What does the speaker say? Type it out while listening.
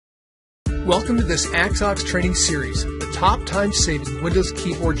Welcome to this AxOx training series, the top time-saving Windows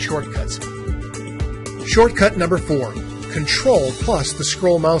keyboard shortcuts. Shortcut number 4, Control plus the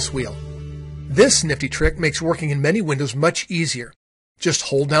scroll mouse wheel. This nifty trick makes working in many windows much easier. Just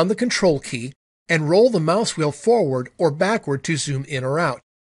hold down the Control key and roll the mouse wheel forward or backward to zoom in or out.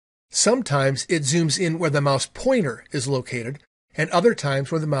 Sometimes it zooms in where the mouse pointer is located, and other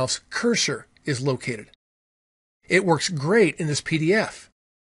times where the mouse cursor is located. It works great in this PDF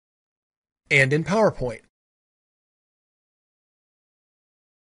and in PowerPoint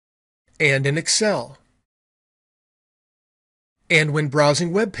and in Excel and when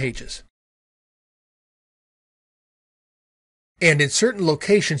browsing web pages and in certain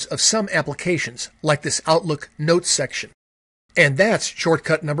locations of some applications like this Outlook Notes section. And that's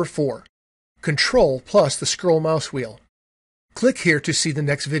shortcut number 4, Control plus the scroll mouse wheel. Click here to see the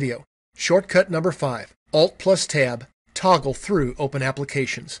next video. Shortcut number 5, Alt plus Tab, toggle through open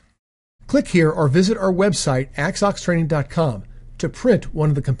applications. Click here or visit our website AxOxTraining.com to print one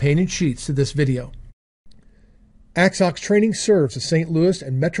of the companion sheets to this video. AxOx Training serves the St. Louis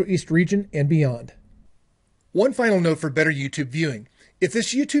and Metro East region and beyond. One final note for better YouTube viewing. If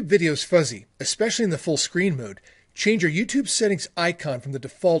this YouTube video is fuzzy, especially in the full screen mode, change your YouTube settings icon from the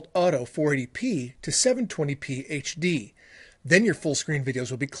default Auto 480p to 720p HD. Then your full screen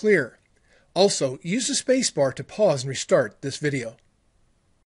videos will be clear. Also, use the spacebar to pause and restart this video.